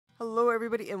Hello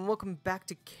everybody and welcome back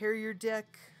to Carrier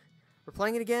Deck. We're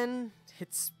playing it again.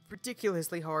 It's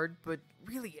ridiculously hard, but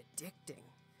really addicting.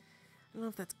 I don't know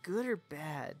if that's good or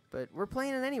bad, but we're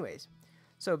playing it anyways.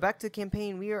 So back to the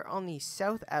campaign. We are on the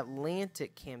South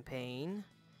Atlantic campaign.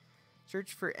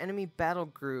 Search for enemy battle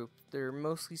group. They're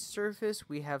mostly surface.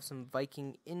 We have some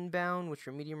Viking inbound, which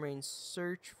are medium range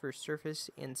search for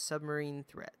surface and submarine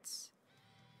threats.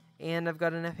 And I've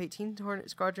got an F-18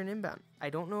 Hornet Squadron inbound. I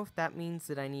don't know if that means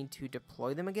that I need to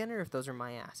deploy them again or if those are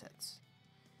my assets.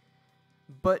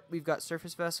 But we've got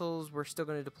surface vessels. We're still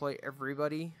going to deploy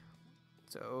everybody.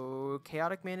 So,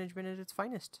 chaotic management at its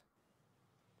finest.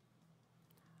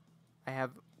 I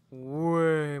have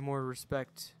way more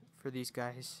respect for these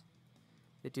guys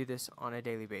that do this on a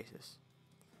daily basis.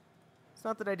 It's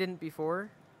not that I didn't before.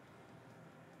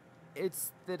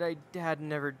 It's that I had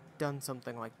never done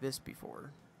something like this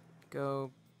before.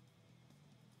 Go,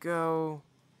 go,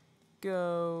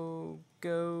 go,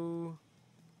 go,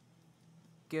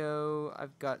 go.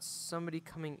 I've got somebody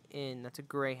coming in. That's a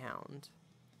Greyhound.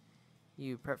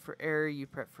 You prep for air, you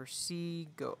prep for sea,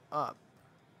 go up.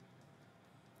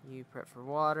 You prep for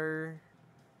water.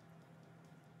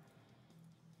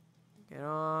 Get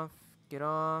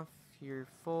off, you're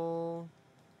full.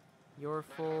 You're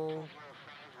full.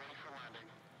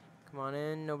 Come on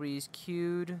in, nobody's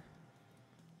queued.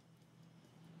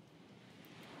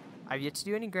 I've yet to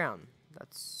do any ground.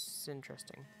 That's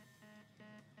interesting.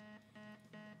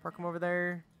 Park them over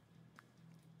there.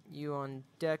 You on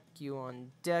deck, you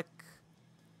on deck.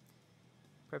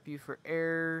 Prep you for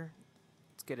air.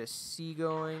 Let's get a sea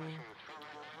going.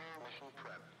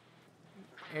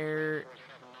 Air.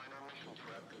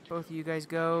 Both of you guys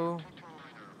go.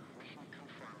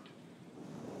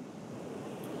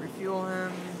 Refuel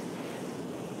him.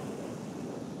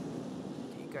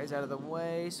 Get you guys out of the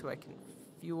way so I can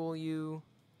fuel you.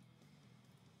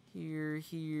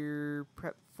 Here,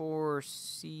 prep for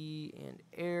sea and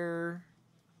air.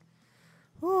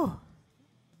 Whew.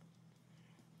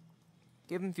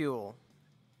 Give him fuel.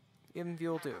 Give him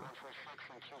fuel too.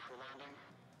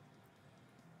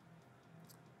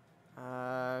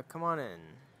 Come on in.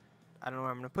 I don't know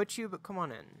where I'm gonna put you, but come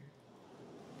on in.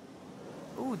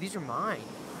 Ooh, these are mine.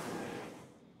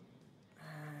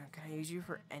 Can I use you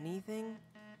for anything?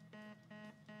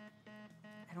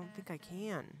 I don't think I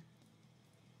can.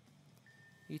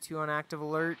 You two on active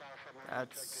alert.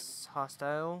 That's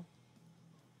hostile.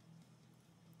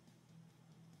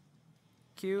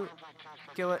 Q.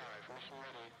 Kill it.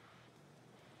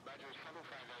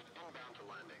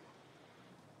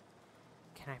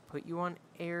 Can I put you on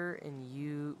air and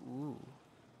you... Ooh.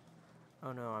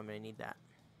 Oh no, I'm gonna need that.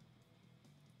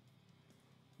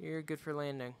 You're good for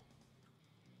landing.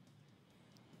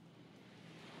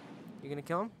 You gonna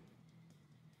kill him?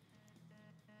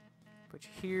 Put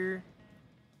you here.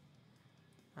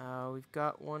 We've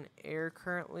got one air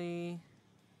currently.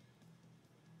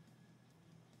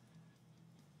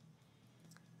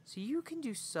 So you can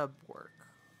do sub work.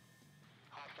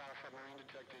 Hostile submarine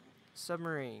detected.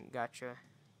 Submarine, gotcha.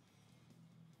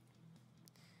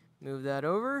 Move that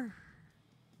over.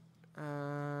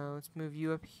 Let's move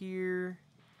you up here.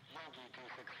 Yankee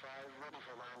 265, ready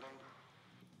for landing.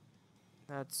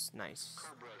 That's nice.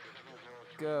 Cobra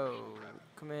 703. Go.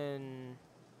 Come in.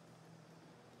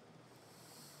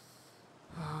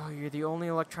 Oh, you're the only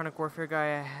electronic warfare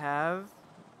guy I have.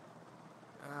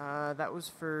 That was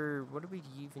for... What did we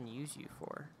even use you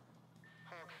for?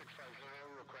 Hawk 650,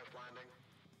 request landing.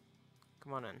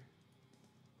 Come on in.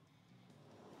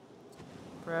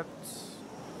 Prepped.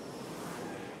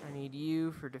 I need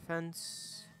you for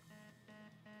defense.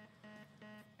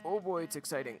 Oh boy, it's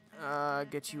exciting.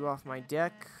 Get you off my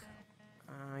deck.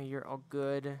 You're all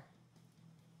good.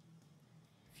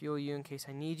 Fuel you in case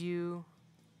I need you.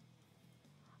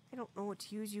 I don't know what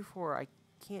to use you for. I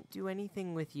can't do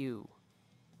anything with you.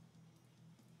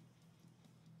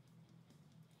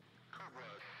 Cobra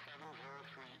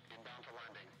 703, inbound to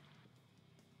landing.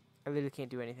 I literally can't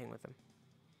do anything with them.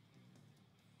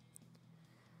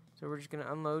 So we're just going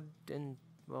to unload and,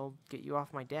 well, get you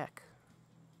off my deck.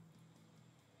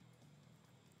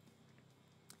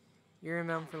 You're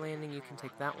inbound for landing. You can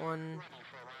take that one. Ready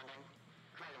for landing.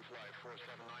 Dragonfly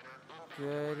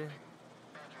 479er. Good.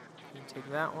 You can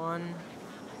take that one.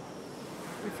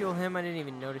 Refuel him. I didn't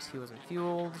even notice he wasn't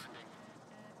fueled.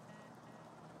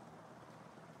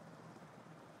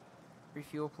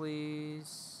 Refuel,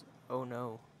 please. Oh,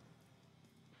 no.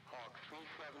 Hawk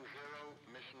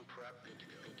 370, mission prep.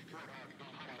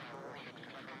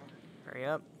 Hurry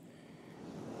up.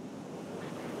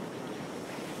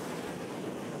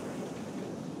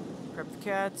 Prep the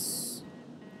cats.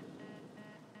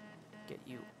 Get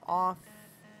you off.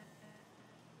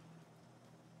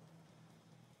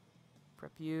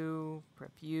 Prep you.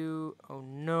 Prep you. Oh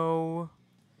no.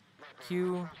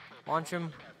 Q. Launch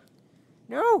him.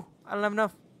 No! I don't have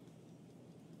enough.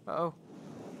 Uh-oh.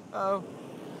 Uh-oh.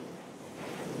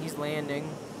 He's landing.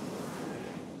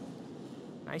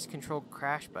 Nice controlled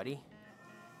crash, buddy.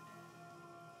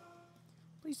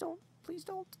 Please don't. Please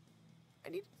don't. I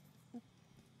need...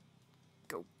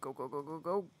 Go, go, go, go, go,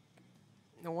 go.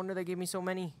 No wonder they gave me so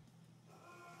many.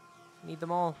 Need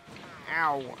them all.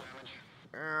 Ow.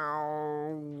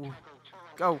 Ow.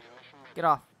 Go. Get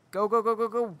off. Go, go, go, go,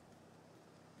 go.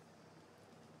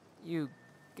 You.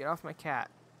 Get off my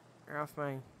cat. Or off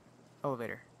my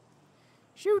elevator.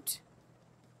 Shoot.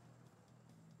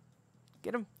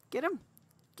 Get him. Get him.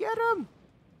 Get him.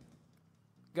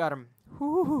 Got him.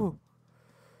 Whoo.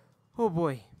 Oh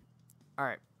boy.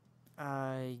 Alright.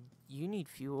 You need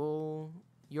fuel.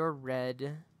 You're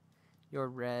red. You're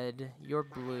red. You're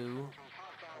blue.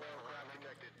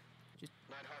 Just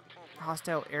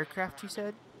hostile aircraft, you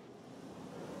said?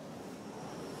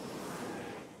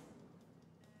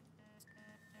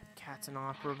 Cat's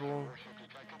inoperable.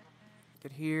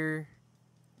 Get here.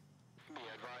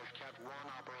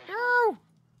 No!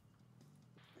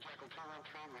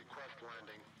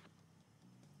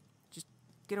 Just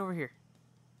get over here.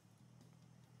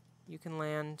 You can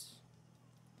land.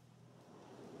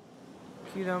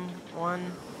 Cue them.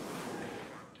 One.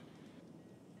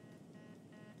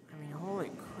 I mean,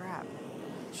 holy crap.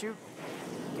 Shoot.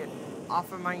 Get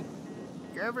off of my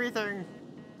everything.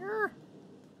 Urgh.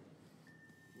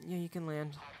 Yeah, you can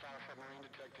land.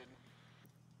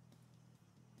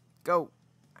 Go.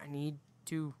 I need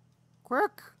to...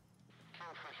 Quick!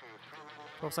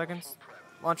 12 seconds.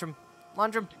 Launch him.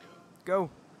 Launch him. Go.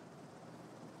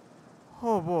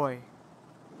 Oh boy.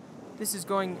 This is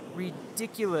going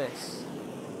ridiculous.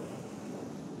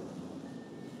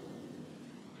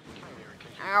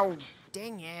 Ow.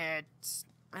 Dang it.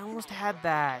 I almost had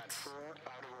that.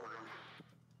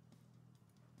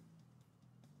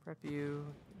 Prep you.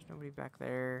 There's nobody back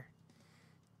there.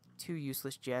 2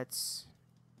 useless jets.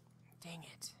 Dang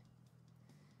it.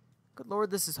 Good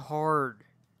lord, this is hard.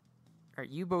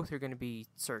 Alright, you both are going to be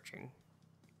searching.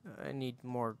 I need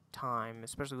more time,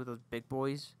 especially with those big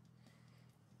boys.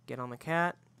 Get on the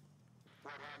cat.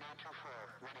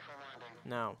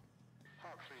 No.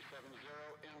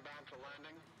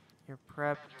 You're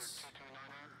prepped.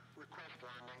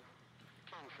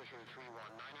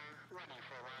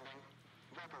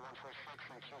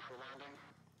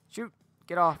 Shoot!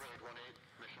 Get off.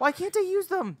 Why can't I use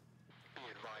them?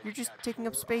 You're just taking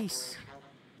up space.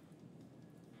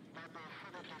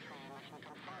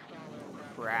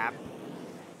 Crap.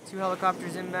 2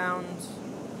 helicopters inbound.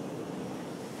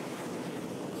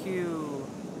 Q.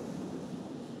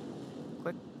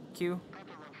 Click. Q.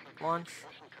 Launch.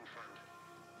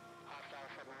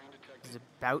 It's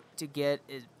about to get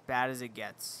as bad as it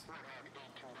gets.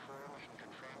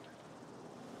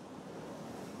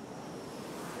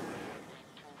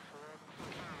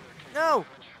 No!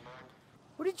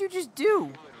 What did you just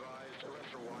do?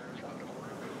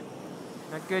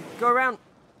 Not good. Go around.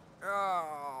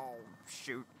 Oh,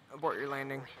 shoot. Abort your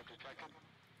landing.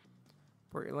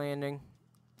 Abort your landing.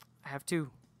 I have 2.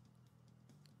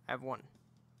 I have 1.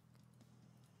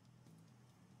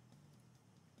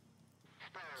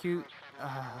 Cute.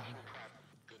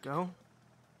 Go.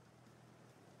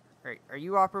 Alright, are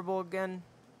you operable again?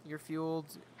 You're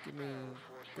fueled. Give me...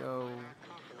 Go.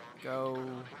 Go.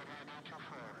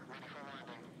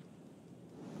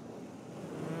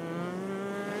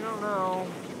 I don't know.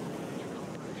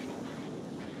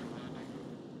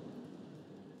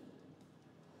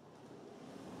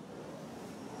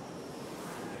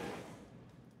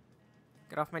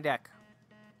 Get off my deck.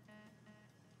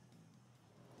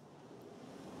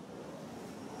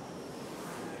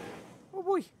 Oh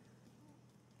boy.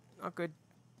 Not good.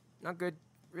 Not good.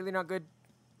 Really not good.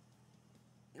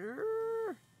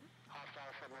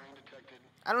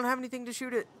 I don't have anything to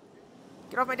shoot it.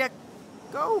 Get off my deck.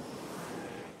 Go.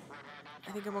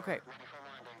 I think I'm okay.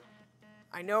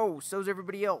 I know. So's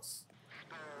everybody else.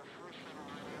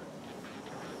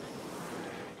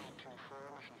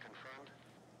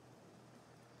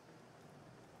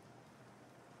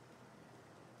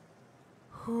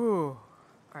 Whew.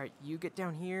 Alright, you get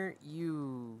down here.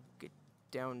 You get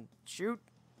down. Shoot.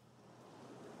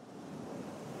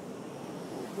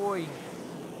 Oh boy.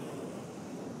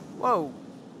 Whoa.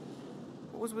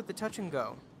 What was with the touch and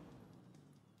go?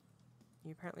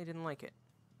 You apparently didn't like it.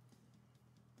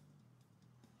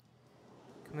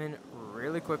 Come in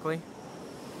really quickly.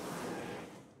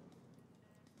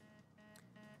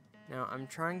 Now, I'm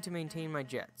trying to maintain my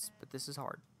jets, but this is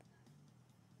hard.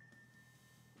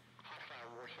 Hostile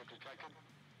warship detected.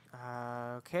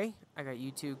 Okay, I got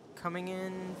you two coming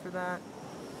in for that.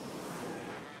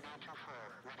 24,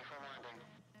 ready for landing.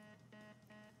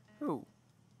 Who?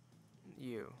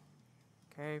 You.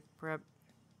 Okay, prep.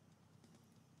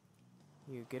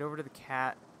 You get over to the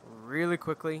cat really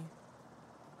quickly.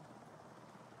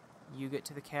 You get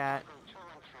to the cat. 213,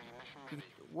 mission ready.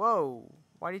 Whoa!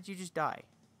 Why did you just die?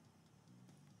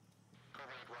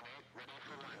 Corvette 18, ready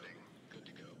for landing. Good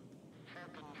to go.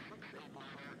 Falcon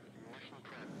 689er, mission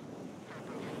prep.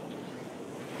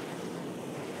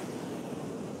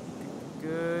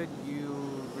 Good. You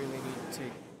really need to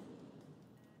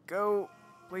go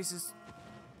places.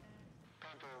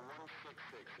 Panther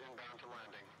 166, inbound to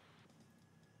landing.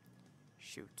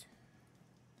 Shoot.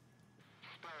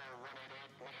 Sparrow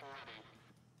 188, mission ready.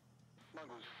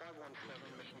 Mongoose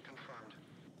 517, mission confirmed.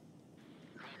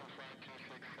 Dragonfly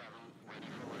 267, ready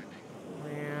for landing.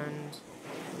 Land.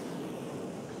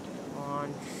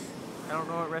 Launch. I don't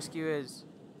know what rescue is.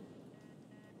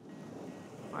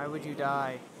 Why would you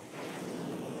die?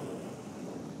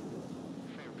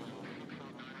 Falcon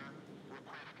 689er,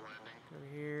 request landing. Go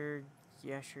here.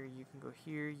 Yeah, sure, you can go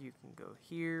here. You can go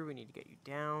here. We need to get you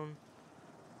down.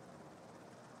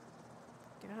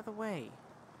 Get out of the way.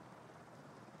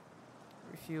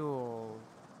 Refuel.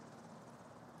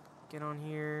 Get on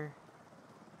here.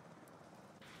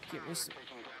 Get me some.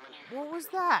 Taking damage. What was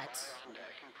that?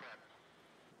 Action prep.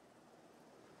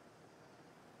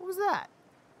 What was that?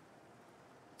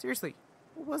 Seriously,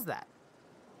 what was that?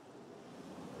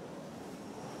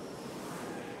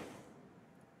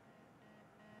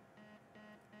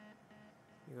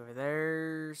 You go over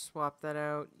there, swap that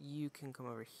out. You can come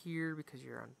over here because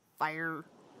you're on fire.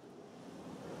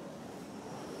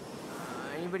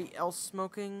 Anybody else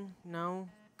smoking? No?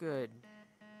 Good.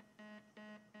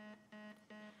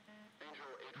 Angel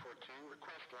 842,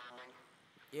 request landing.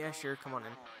 Yeah, sure, come on in.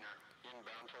 519er,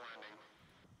 inbound to landing.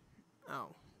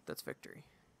 Oh, that's victory.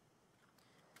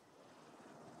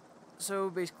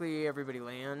 So basically, everybody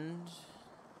land.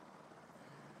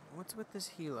 What's with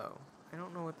this helo? I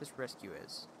don't know what this rescue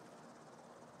is.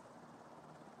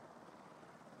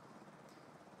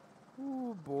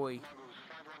 Ooh, boy. Mongoose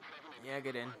 517, Yeah,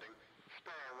 get in. landing.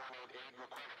 Sparrow 188,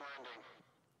 request landing.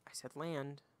 I said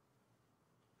land.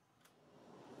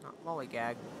 Not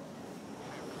lollygag.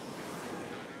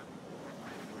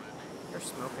 You're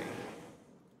smoking.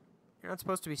 You're not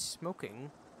supposed to be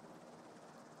smoking.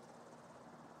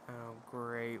 Oh,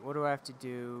 great. What do I have to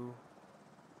do?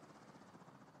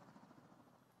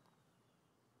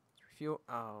 Refuel.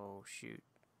 Oh, shoot.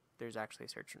 There's actually a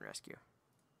search and rescue.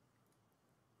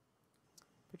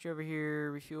 Put you over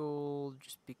here, refuel,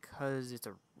 just because it's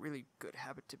a really good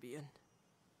habit to be in.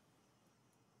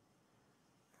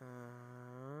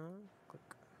 Click.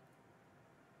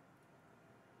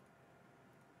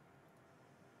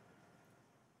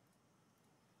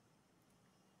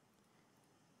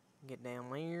 Get down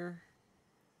there.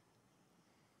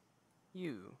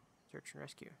 You, search and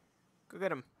rescue. Go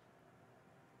get him.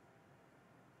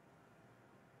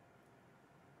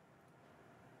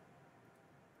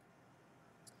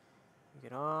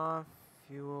 Get off,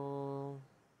 fuel.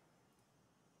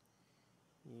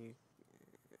 We'll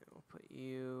put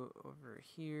you over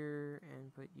here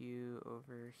and put you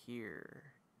over here.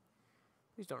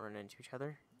 Please don't run into each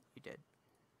other. You did.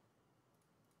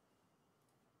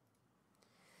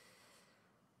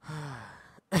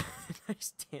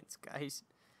 Nice dance, guys.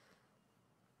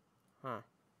 Huh.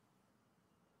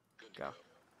 Go.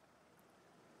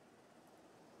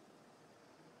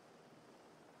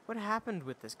 What happened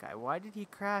with this guy? Why did he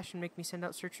crash and make me send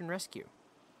out search and rescue?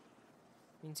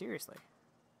 I mean, seriously.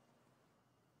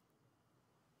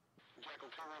 Jackal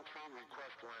 213,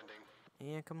 request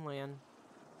landing. Yeah, come land.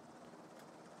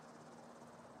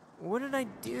 What did I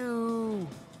do?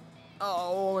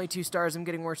 Oh, only 2 stars. I'm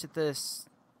getting worse at this.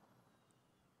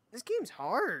 This game's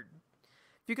hard.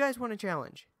 If you guys want a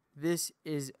challenge, this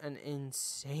is an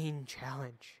insane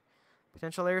challenge.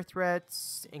 Potential air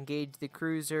threats, engage the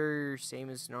cruiser, same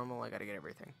as normal, I gotta get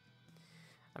everything.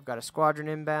 I've got a squadron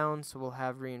inbound, so we'll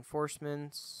have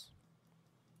reinforcements.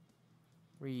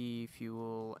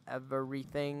 Refuel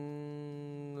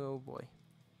everything. Oh boy.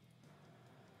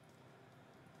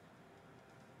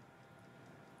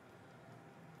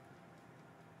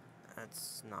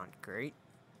 That's not great.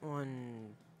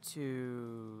 1,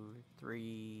 2,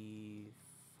 3,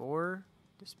 4.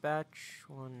 Dispatch.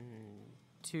 1,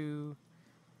 2,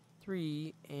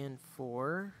 3, and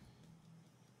 4.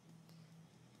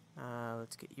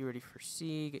 Let's get you ready for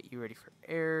sea, get you ready for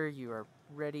air. You are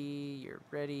ready, you're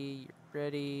ready, you're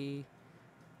ready.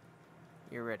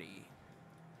 You're ready.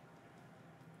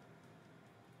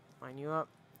 Line you up.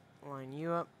 Line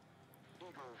you up.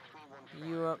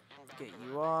 You up. Get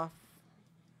you off.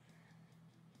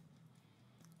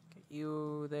 Get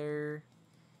you there.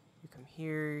 You come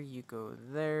here. You go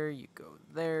there. You go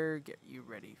there. Get you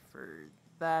ready for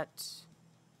that.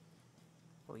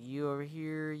 Pull you over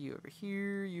here. You over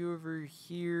here. You over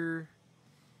here.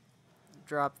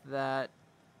 Drop that.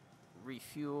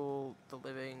 Refuel the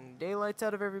living daylights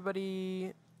out of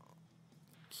everybody.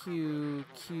 Q,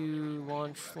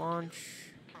 launch,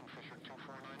 launch.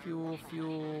 Fuel,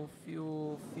 fuel,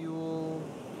 fuel, fuel.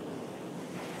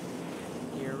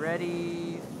 You're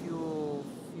ready. Fuel,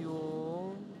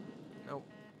 fuel. Nope.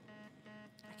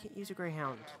 I can't use a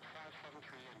Greyhound.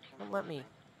 Don't let me.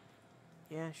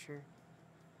 Yeah, sure.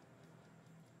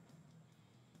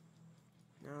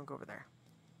 No, go over there.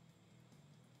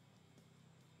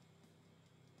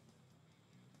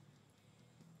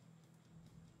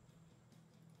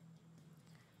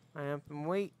 Line up and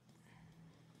wait.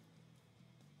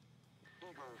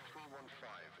 Eagle 315,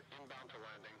 inbound to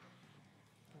landing.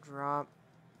 Drop.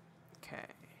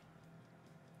 Okay.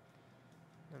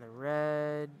 Another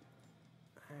red.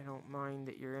 I don't mind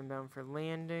that you're inbound for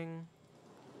landing.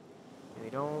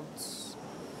 Really don't.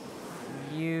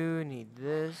 You need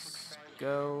this.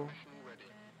 Go.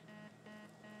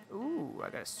 Ooh, I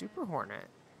got a Super Hornet.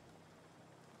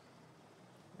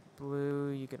 Blue,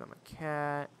 you get on the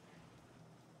cat.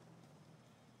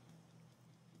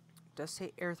 Does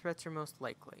say air threats are most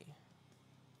likely.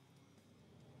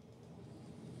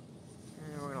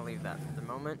 And we're gonna leave that for the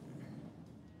moment.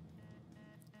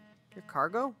 Your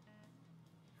cargo?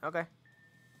 Okay.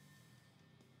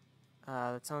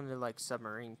 That sounded like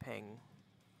submarine ping.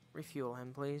 Refuel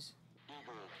him, please.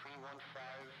 Eagle 315,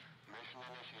 mission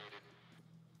initiated.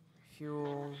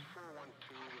 Refuel.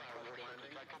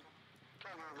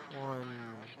 412, One.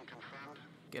 mission confirmed.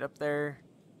 Get up there.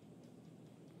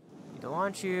 Need to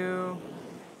launch you.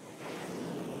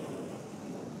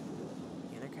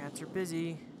 The other cats are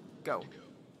busy. Go.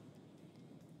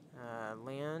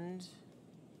 Land.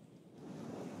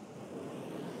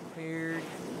 Cleared.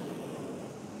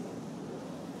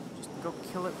 Just go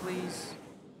kill it, please.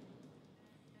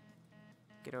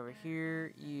 Get over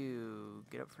here. You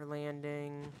get up for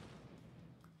landing.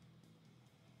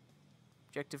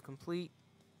 Objective complete.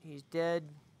 He's dead.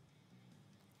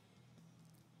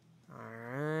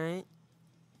 Alright.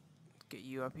 Get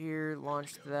you up here.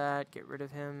 Launch that. Get rid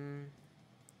of him.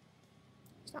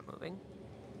 He's not moving.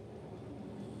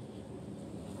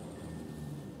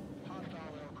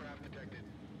 Hostile aircraft detected.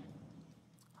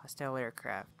 Hostile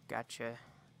aircraft. Gotcha.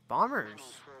 Bombers.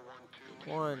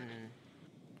 412, One.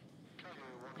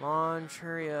 Launch.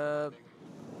 Hurry up.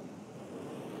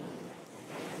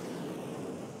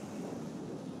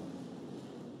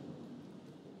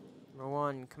 Number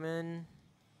one, come in.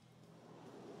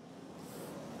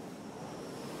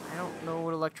 I don't know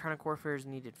what electronic warfare is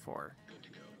needed for.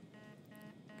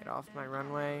 Get off my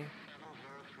runway.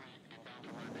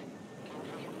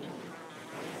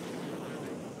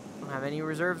 Don't have any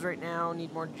reserves right now.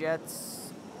 Need more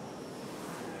jets.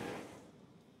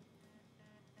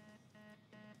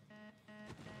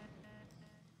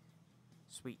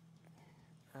 Sweet.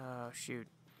 Oh, shoot.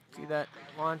 Do that.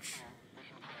 Launch.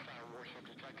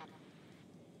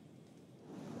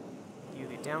 You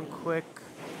get down quick.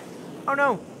 Oh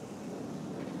no!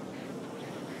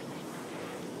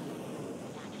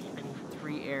 I need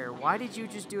 3 air. Why did you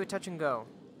just do a touch and go?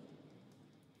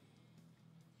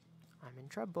 I'm in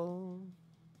trouble.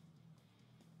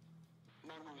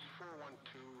 Mongoose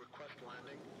 412, request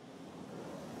landing.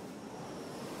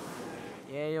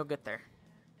 Yeah, you'll get there.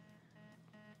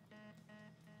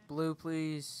 Blue,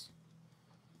 please.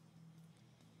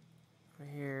 Over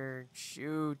here.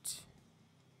 Shoot.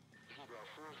 Zebra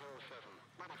 407,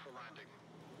 ready for landing.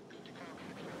 Takeoff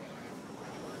 609,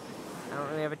 request landing. I don't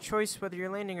really have a choice whether you're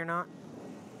landing or not.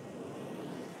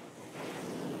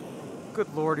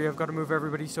 Good lordy, I've got to move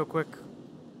everybody so quick.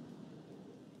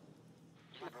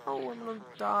 Oh, I'm gonna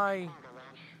die.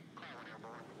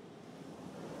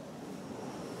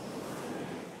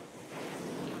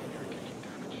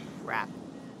 Crap.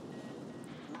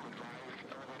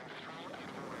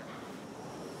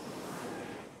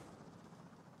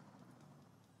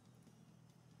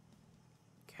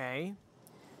 Okay.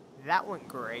 That went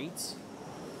great.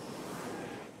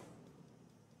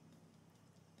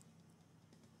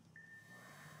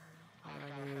 What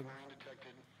do I need?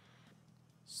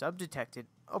 Sub detected.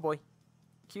 Oh boy.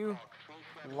 Q.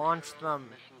 Launch them.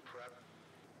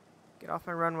 Get off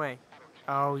my runway.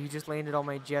 Oh, you just landed all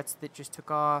my jets that just took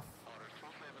off.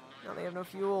 Now they have no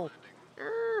fuel.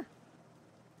 Err.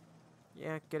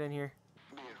 Yeah, get in here.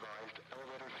 Be advised,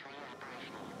 elevator 3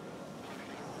 operational.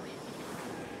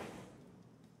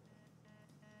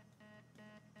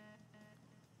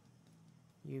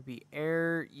 You be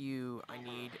air, you, I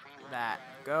need that.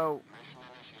 Go.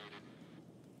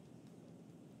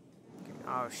 Okay.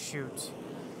 Oh, shoot.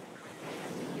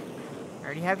 I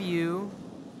already have you.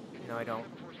 No, I don't.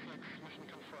 746, mission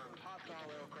confirmed.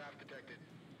 Hostile aircraft detected.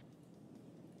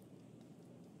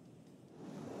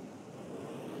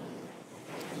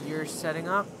 You're setting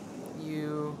up.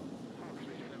 You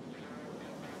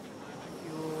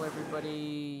fuel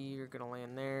everybody. You're gonna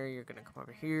land there. You're gonna come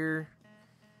over here.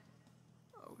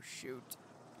 Oh, shoot.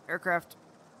 Aircraft.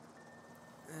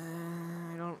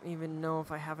 I don't even know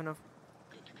if I have enough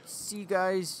sea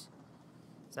guys.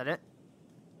 Is that it?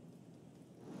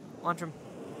 Launch them.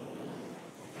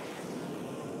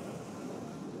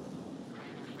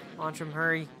 Launch them,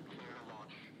 hurry. Clear to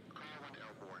launch. Clear when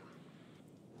airborne.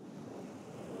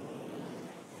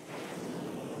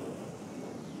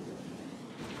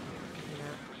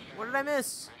 Yeah. What did I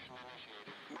miss?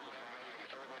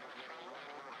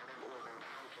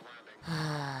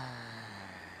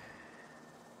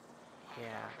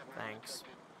 Yeah, thanks.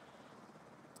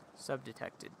 Sub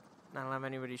detected. I don't have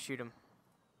anybody shoot him.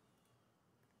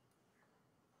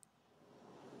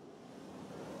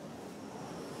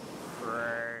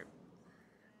 Right.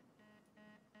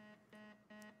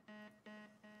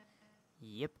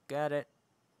 Yep, got it.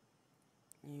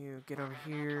 You get over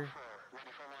here.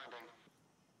 Ready for landing.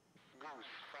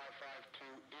 Goose 552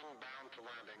 inbound to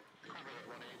landing. Cover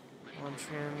at 18. Launch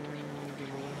him.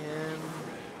 Give me him.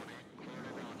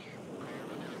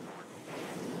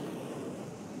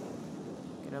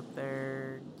 Get up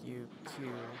there. You Q.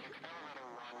 Elevator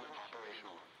 1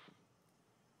 operational.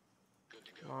 Good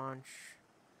to go. Launch.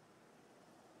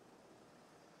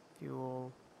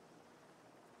 Fuel.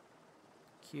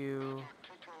 Q.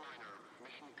 T-2-liner.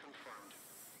 Mission confirmed.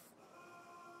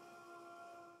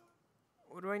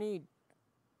 What do I need?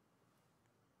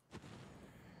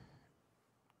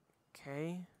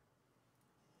 Okay.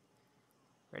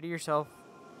 Ready yourself.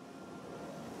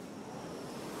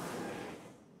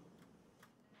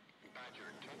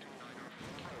 Badger, T-2-liner.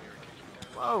 Carrier taking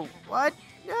down. Whoa, what?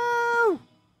 No!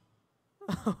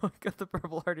 Oh, I got the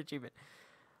Purple Heart achievement.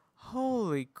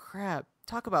 Holy crap.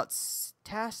 Talk about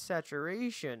task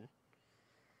saturation.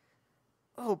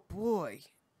 Oh boy.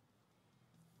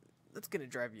 That's gonna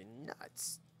drive you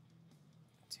nuts.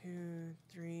 2,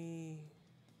 3.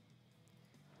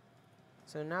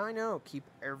 So now I know. Keep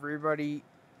everybody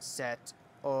set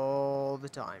all the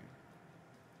time.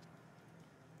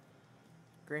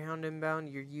 Greyhound inbound,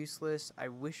 you're useless. I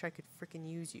wish I could frickin'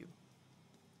 use you.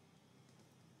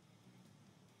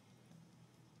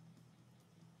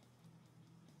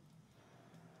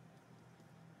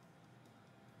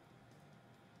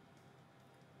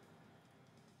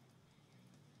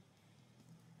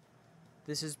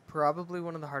 This is probably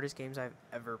one of the hardest games I've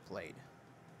ever played.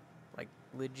 Like,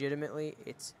 legitimately,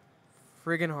 it's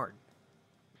friggin' hard.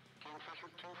 Kingfisher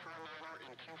 2 for a liner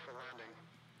and 2 for landing.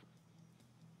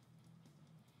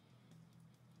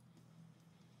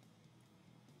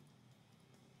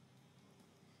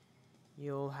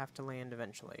 You'll have to land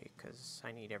eventually, because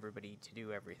I need everybody to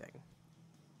do everything.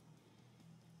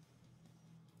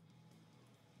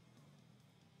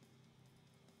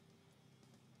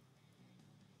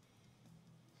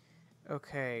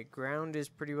 Okay, ground is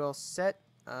pretty well set.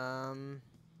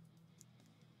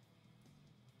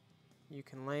 You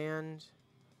can land.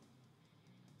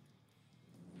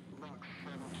 Rock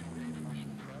 728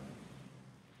 mission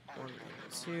prep. 1,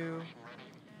 2.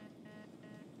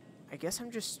 I guess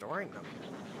I'm just storing them.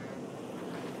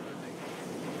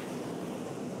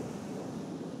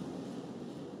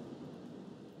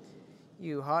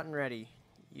 You hot and ready.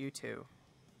 You too.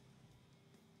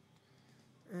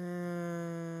 I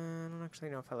don't actually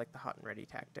know if I like the hot and ready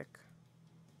tactic.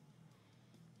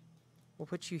 We'll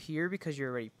put you here because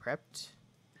you're already prepped.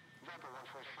 Viper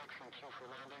 146 and 2 for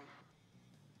landing.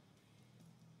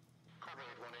 Cover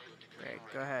at 18. Right,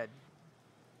 go ahead.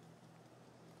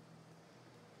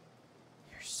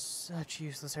 You're such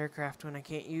useless aircraft when I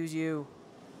can't use you.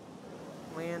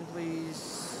 Land,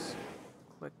 please.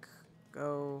 Click.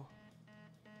 Go.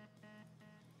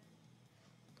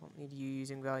 Don't need you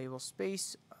using valuable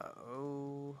space.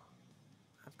 Uh-oh.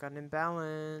 I've got an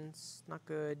imbalance. Not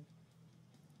good.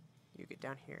 You get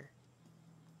down here.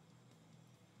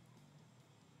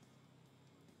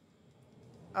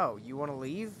 Oh, you want to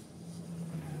leave?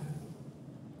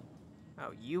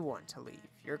 Oh, you want to leave.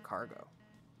 You're cargo.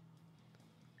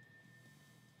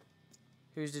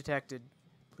 Who's detected?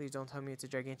 Please don't tell me it's a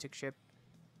gigantic ship.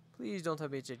 Please don't tell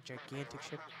me it's a gigantic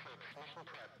ship.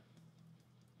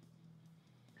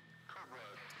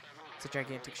 It's a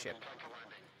gigantic ship.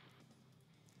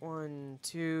 1,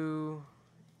 2.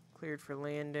 Cleared for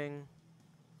landing.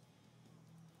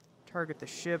 Target the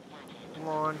ship.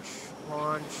 Launch.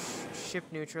 Launch. Ship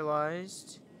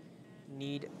neutralized.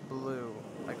 Need blue.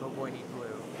 Like, oh boy, need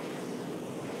blue.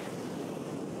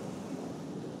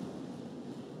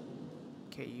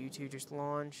 Okay, you two just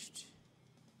launched.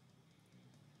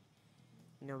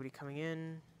 Nobody coming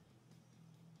in.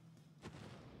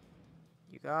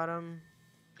 You got him.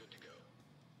 Good to go.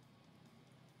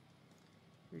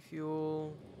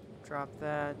 Refuel. Drop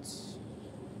that.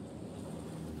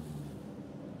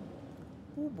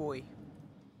 Oh boy.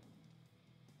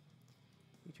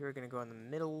 You two are gonna go in the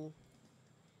middle.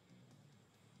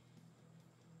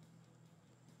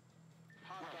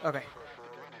 Okay.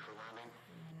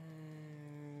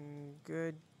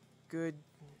 Good. Good.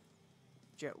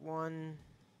 Jet 1.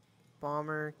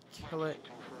 Bomber. Kill it.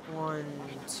 1,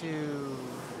 2.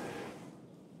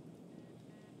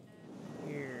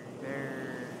 Here.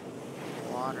 There.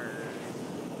 Water.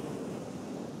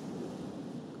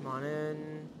 Come on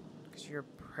in. Because you're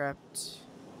prepped.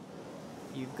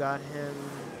 You've got him.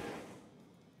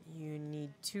 You need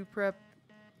 2 prep.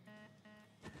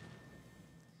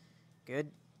 Good.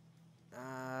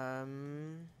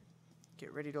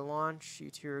 Get ready to launch.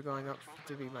 You two are going up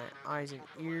to be my eyes and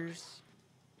ears.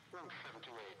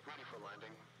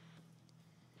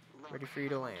 Ready for you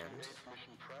to land.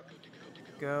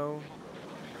 Go.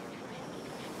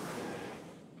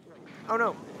 Oh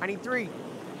no! I need 3!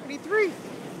 I need 3!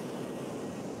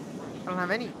 I don't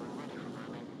have any.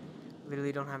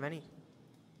 Literally don't have any.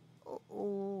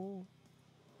 Oh.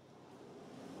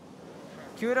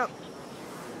 Cue it up.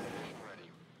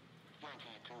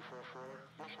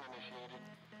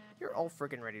 You're all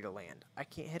friggin' ready to land. I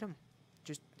can't hit him.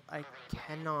 I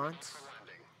cannot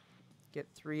get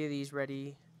 3 of these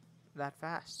ready that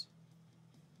fast.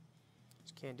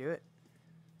 Just can't do it.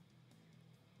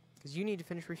 Because you need to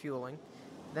finish refueling.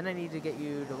 Then I need to get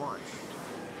you to launch.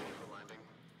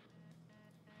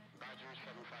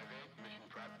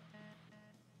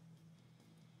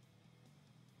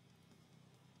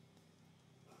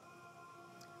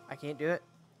 I can't do it.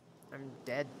 I'm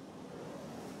dead.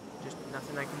 Just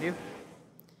nothing I can do.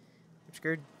 I'm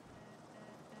screwed.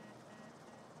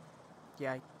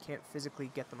 Yeah, I can't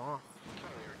physically get them off.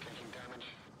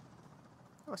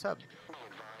 What's up?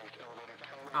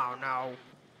 Oh no.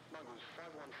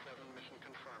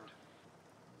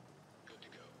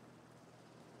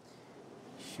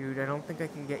 Shoot, I don't think I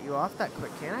can get you off that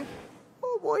quick, can I?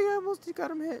 Oh boy, I almost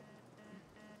got him hit.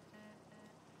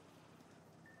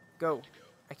 Go.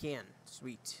 I can.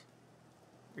 Sweet.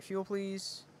 Refuel,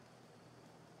 please.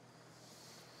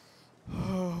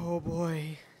 Oh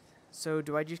boy. So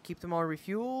do I just keep them all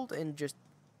refueled and just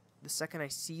the second I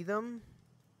see them,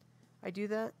 I do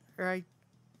that? Or I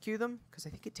queue them? Because I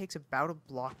think it takes about a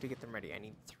block to get them ready. I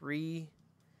need 3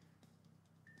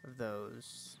 of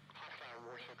those.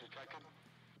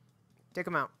 Take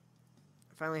them out.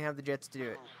 I finally have the jets to do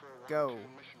it. Go.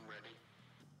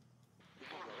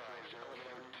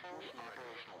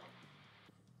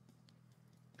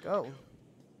 Go.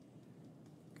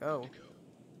 Go.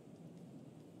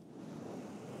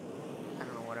 I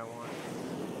don't know what I want.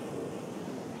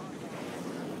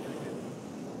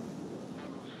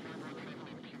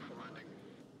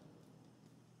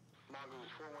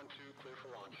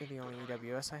 You're the only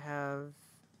EWS I have.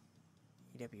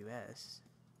 EWS.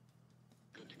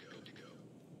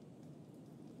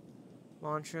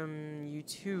 Launch them. You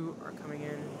two are coming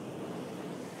in.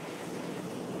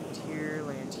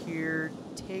 Land here.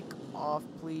 Take off,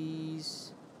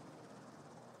 please.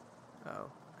 Oh,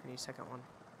 I need a second one.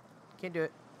 Can't do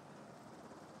it.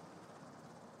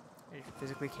 I just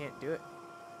physically can't do it.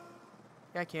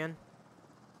 Yeah, I can.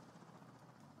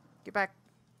 Get back.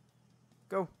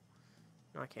 Go.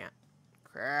 No, I can't.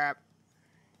 Crap.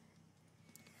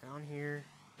 Get on here.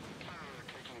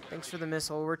 Thanks for the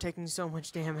missile. We're taking so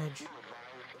much damage.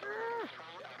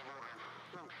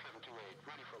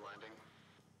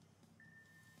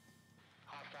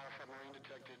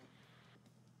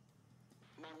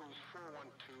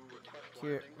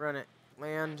 Cute. Run it.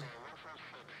 Land.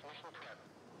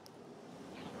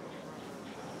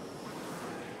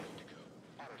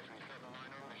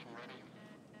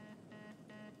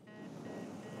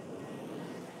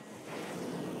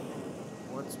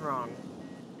 What's wrong?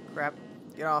 Crap.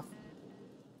 Get off.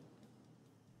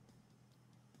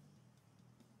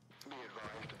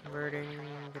 Converting.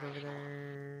 Get over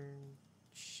there.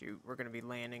 Shoot, we're gonna be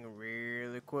landing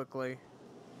really quickly.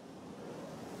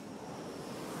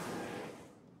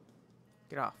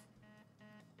 Get off.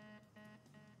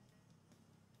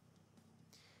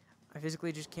 I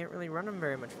physically just can't really run them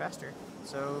very much faster,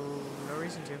 so no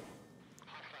reason to.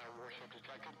 Hostile warship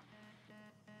detected.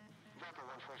 Viper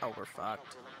 145 Oh, we're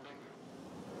fucked. for landing.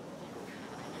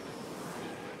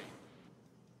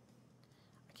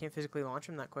 I can't physically launch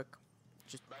them that quick.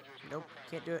 Just, nope,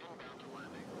 can't do it. Inbound to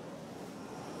landing.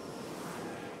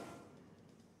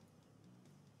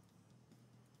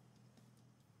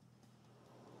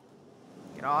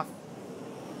 Get off.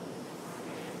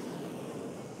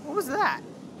 What was that?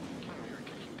 Carrier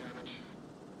taking damage.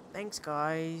 Thanks,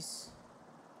 guys.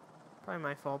 Probably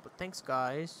my fault, but thanks,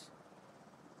 guys.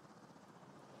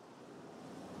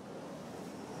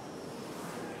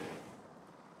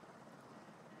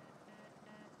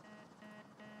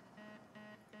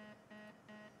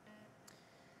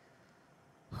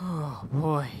 Oh,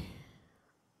 boy.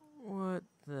 What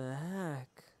the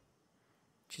heck?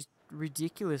 Just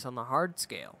ridiculous on the hard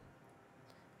scale.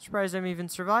 Surprised I'm even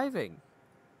surviving.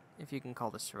 If you can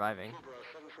call this surviving. Cobra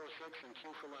 746 in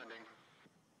queue for landing.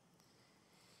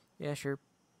 Yeah, sure.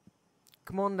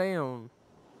 Come on down.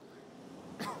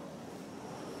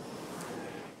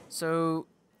 So,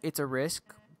 it's a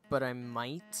risk, but I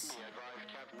might, Be advised,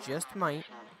 Captain just might,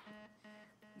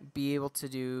 be able to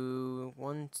do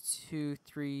 1, 2,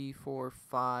 3, 4,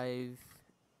 5,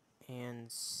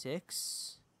 and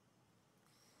 6.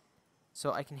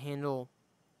 So I can handle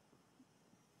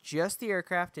just the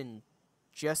aircraft and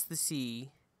just the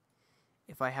sea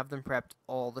if I have them prepped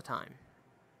all the time.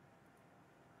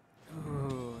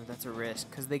 Ooh, that's a risk,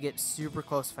 because they get super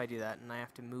close if I do that, and I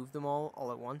have to move them all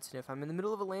at once, and if I'm in the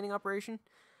middle of a landing operation,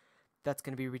 that's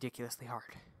going to be ridiculously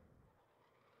hard.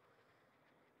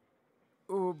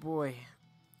 Oh boy.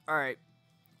 Alright.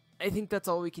 I think that's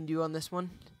all we can do on this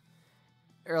one,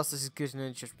 or else this is going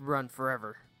to just run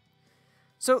forever.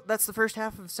 So, that's the first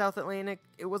half of South Atlantic.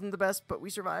 It wasn't the best, but we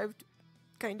survived.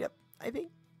 Kinda, I think.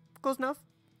 Close enough.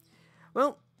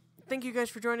 Well, thank you guys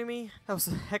for joining me. That was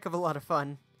a heck of a lot of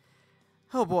fun.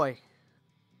 Oh boy.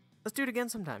 Let's do it again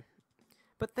sometime.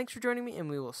 But thanks for joining me, and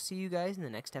we will see you guys in the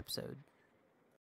next episode.